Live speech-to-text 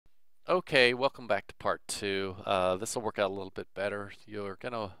Okay, welcome back to part two. This will work out a little bit better. You're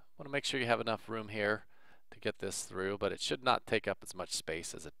going to want to make sure you have enough room here to get this through, but it should not take up as much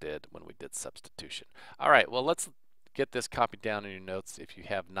space as it did when we did substitution. All right, well, let's get this copied down in your notes if you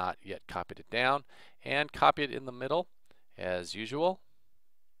have not yet copied it down, and copy it in the middle as usual.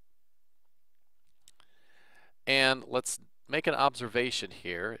 And let's make an observation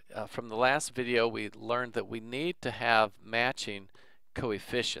here. From the last video, we learned that we need to have matching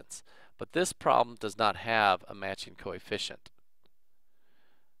coefficients, but this problem does not have a matching coefficient.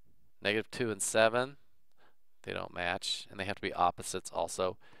 -2 and 7, they don't match, and they have to be opposites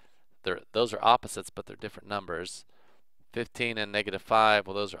also. Those are opposites, but they're different numbers. 15 and -5,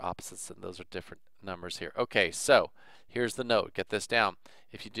 well, those are opposites, and those are different numbers here. Okay, so here's the note. Get this down.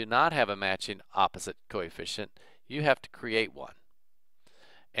 If you do not have a matching opposite coefficient, you have to create one.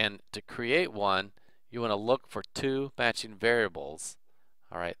 And to create one, you want to look for two matching variables,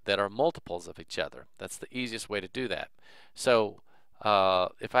 all right, that are multiples of each other. That's the easiest way to do that. So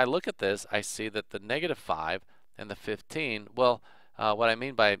if I look at this, I see that the -5 and the 15, well, what I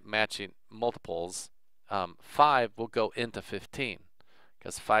mean by matching multiples, 5 will go into 15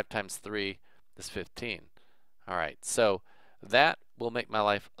 because 5 times 3 is 15. All right, so that will make my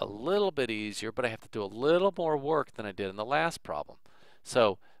life a little bit easier, but I have to do a little more work than I did in the last problem.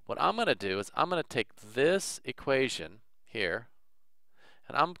 So what I'm going to do is I'm going to take this equation here,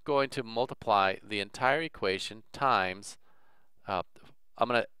 and I'm going to multiply the entire equation times, I'm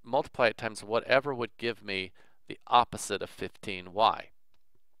going to multiply it times whatever would give me the opposite of 15y.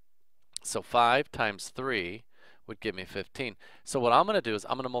 So 5 times 3 would give me 15. So what I'm going to do is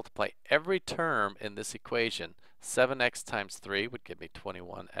I'm going to multiply every term in this equation. 7x times 3 would give me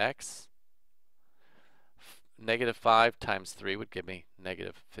 21x. -5 times 3 would give me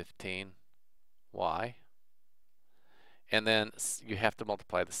 -15y. And then you have to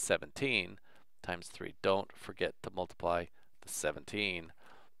multiply the 17 times 3. Don't forget to multiply the 17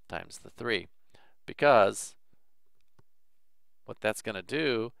 times the 3, because what that's going to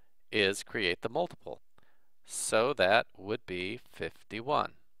do is create the multiple. So that would be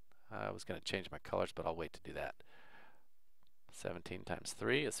 51. I was going to change my colors, but I'll wait to do that. 17 times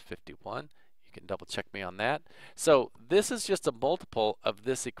 3 is 51. You can double check me on that. So this is just a multiple of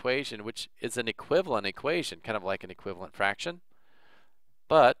this equation, which is an equivalent equation, kind of like an equivalent fraction.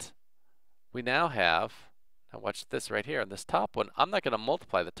 But we now have, now watch this right here, on this top one, I'm not going to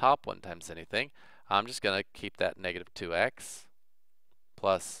multiply the top one times anything. I'm just going to keep that -2x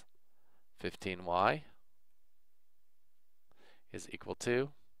plus 15y is equal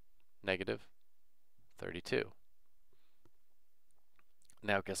to -32.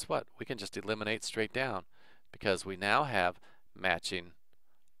 Now guess what? We can just eliminate straight down because we now have matching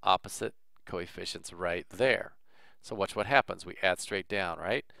opposite coefficients right there. So watch what happens. We add straight down,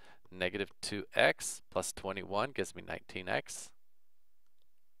 right? -2x plus 21 gives me 19x.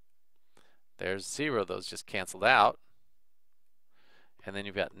 There's 0. Those just canceled out. And then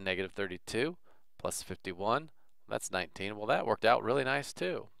you've got -32 plus 51. That's 19. Well, that worked out really nice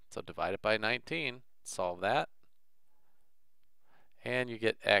too. So divide it by 19. Solve that. And you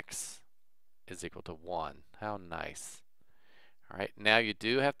get x is equal to 1. How nice. All right, now you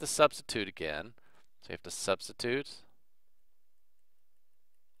do have to substitute again. So you have to substitute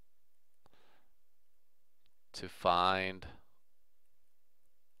to find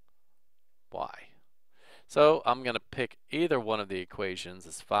y. So I'm going to pick either one of the equations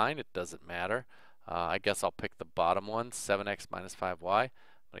is fine. It doesn't matter. I guess I'll pick the bottom one, 7x minus 5y. I'm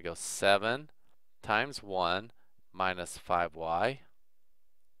going to go 7 times 1 minus 5y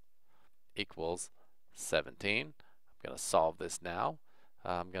equals 17. I'm going to solve this now.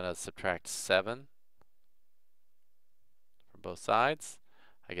 I'm going to subtract 7 from both sides.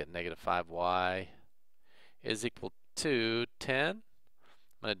 I get -5y is equal to 10. I'm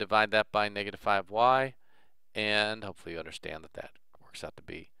going to divide that by -5y, and hopefully you understand that that works out to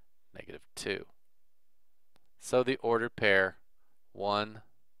be -2. So the ordered pair 1,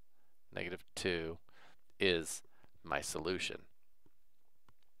 -2 is my solution.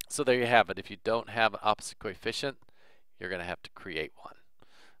 So there you have it. If you don't have an opposite coefficient, you're going to have to create one.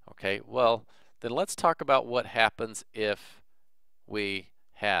 Okay, well, then let's talk about what happens if we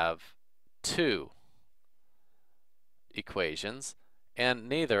have two equations and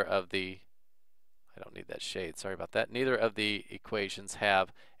neither of the, I don't need that shade, sorry about that, neither of the equations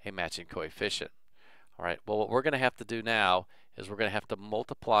have a matching coefficient. All right, well, what we're going to have to do now is we're going to have to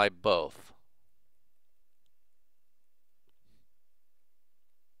multiply both.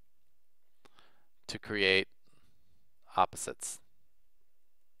 To create opposites.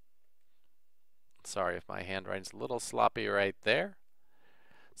 Sorry if my handwriting's a little sloppy right there.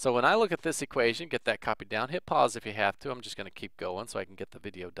 So when I look at this equation, get that copied down, hit pause if you have to. I'm just going to keep going so I can get the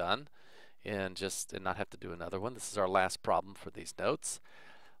video done and not have to do another one. This is our last problem for these notes.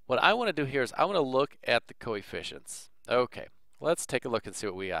 What I want to do here is I want to look at the coefficients. Okay, let's take a look and see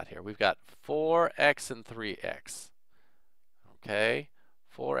what we got here. We've got 4x and 3x. Okay,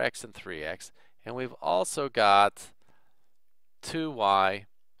 4x and 3x. And we've also got 2y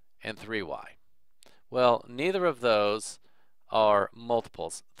and 3y. Well, neither of those are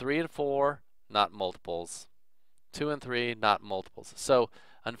multiples. 3 and 4, not multiples. 2 and 3, not multiples. So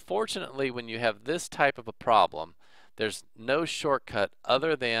unfortunately, when you have this type of a problem, there's no shortcut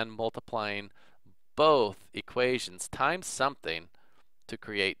other than multiplying both equations times something to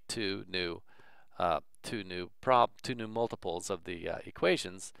create two new multiples of the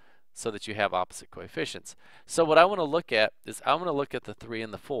equations so that you have opposite coefficients. So what I want to look at is I want to look at the 3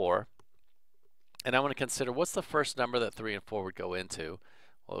 and the 4, and I want to consider what's the first number that 3 and 4 would go into.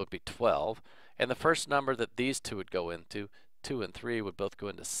 Well, it would be 12. And the first number that these two would go into, 2 and 3, would both go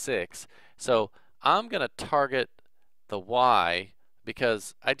into 6. So I'm going to target the y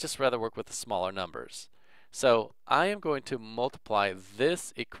because I'd just rather work with the smaller numbers. So I am going to multiply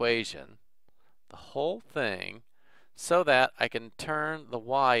this equation, the whole thing, so that I can turn the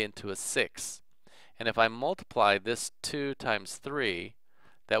y into a 6. And if I multiply this 2 times 3,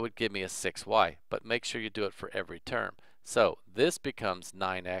 that would give me a 6y. But make sure you do it for every term. So this becomes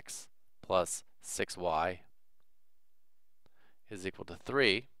 9x plus 6y is equal to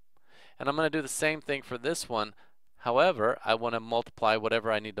 3. And I'm going to do the same thing for this one. However, I want to multiply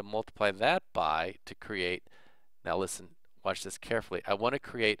whatever I need to multiply that by to create, now listen, watch this carefully. I want to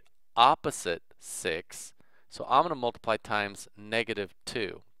create opposite 6. So I'm going to multiply times negative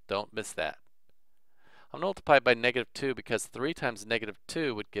 2. Don't miss that. I'm going to multiply by negative 2 because 3 times negative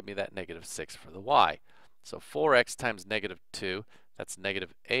 2 would give me that negative 6 for the y. So 4x times negative 2, that's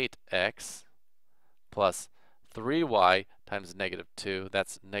negative 8x, plus 3y times negative 2,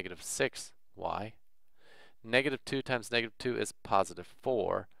 that's negative 6y. Negative 2 times negative 2 is positive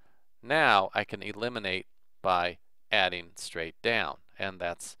 4. Now I can eliminate by adding straight down, and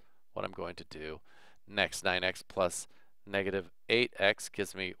that's what I'm going to do. Next, 9x plus negative 8x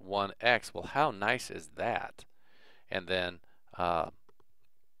gives me 1x. Well, how nice is that? And then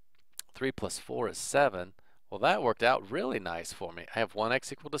 3 plus 4 is 7. Well, that worked out really nice for me. I have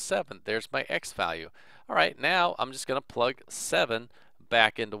 1x equal to 7. There's my x value. All right, now I'm just going to plug 7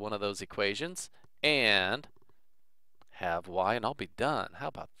 back into one of those equations and have y, and I'll be done. How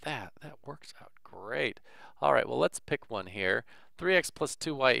about that? That works out great. All right, well, let's pick one here. 3x plus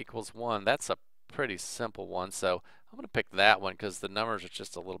 2y equals 1. That's a pretty simple one, so I'm going to pick that one because the numbers are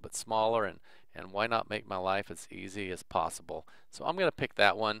just a little bit smaller, and why not make my life as easy as possible? So I'm going to pick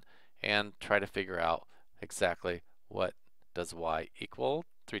that one and try to figure out exactly what does y equal.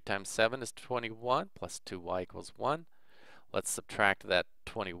 3 times 7 is 21, plus 2y equals 1. Let's subtract that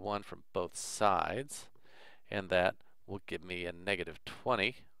 21 from both sides, and that will give me a negative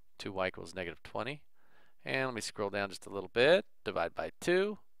 20. 2y equals negative 20. And let me scroll down just a little bit. Divide by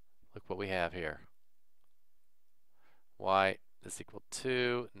 2. Look what we have here. Y is equal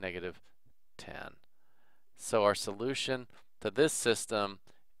to negative 10. So our solution to this system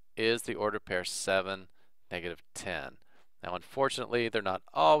is the order pair 7, negative 10. Now, unfortunately, they're not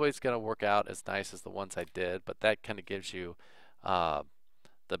always going to work out as nice as the ones I did, but that kind of gives you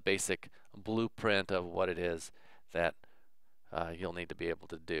the basic blueprint of what it is that you'll need to be able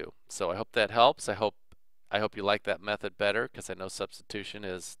to do. So I hope that helps. I hope you like that method better because I know substitution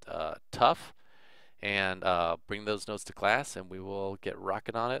is tough. And bring those notes to class, and we will get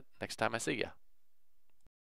rocking on it next time I see you.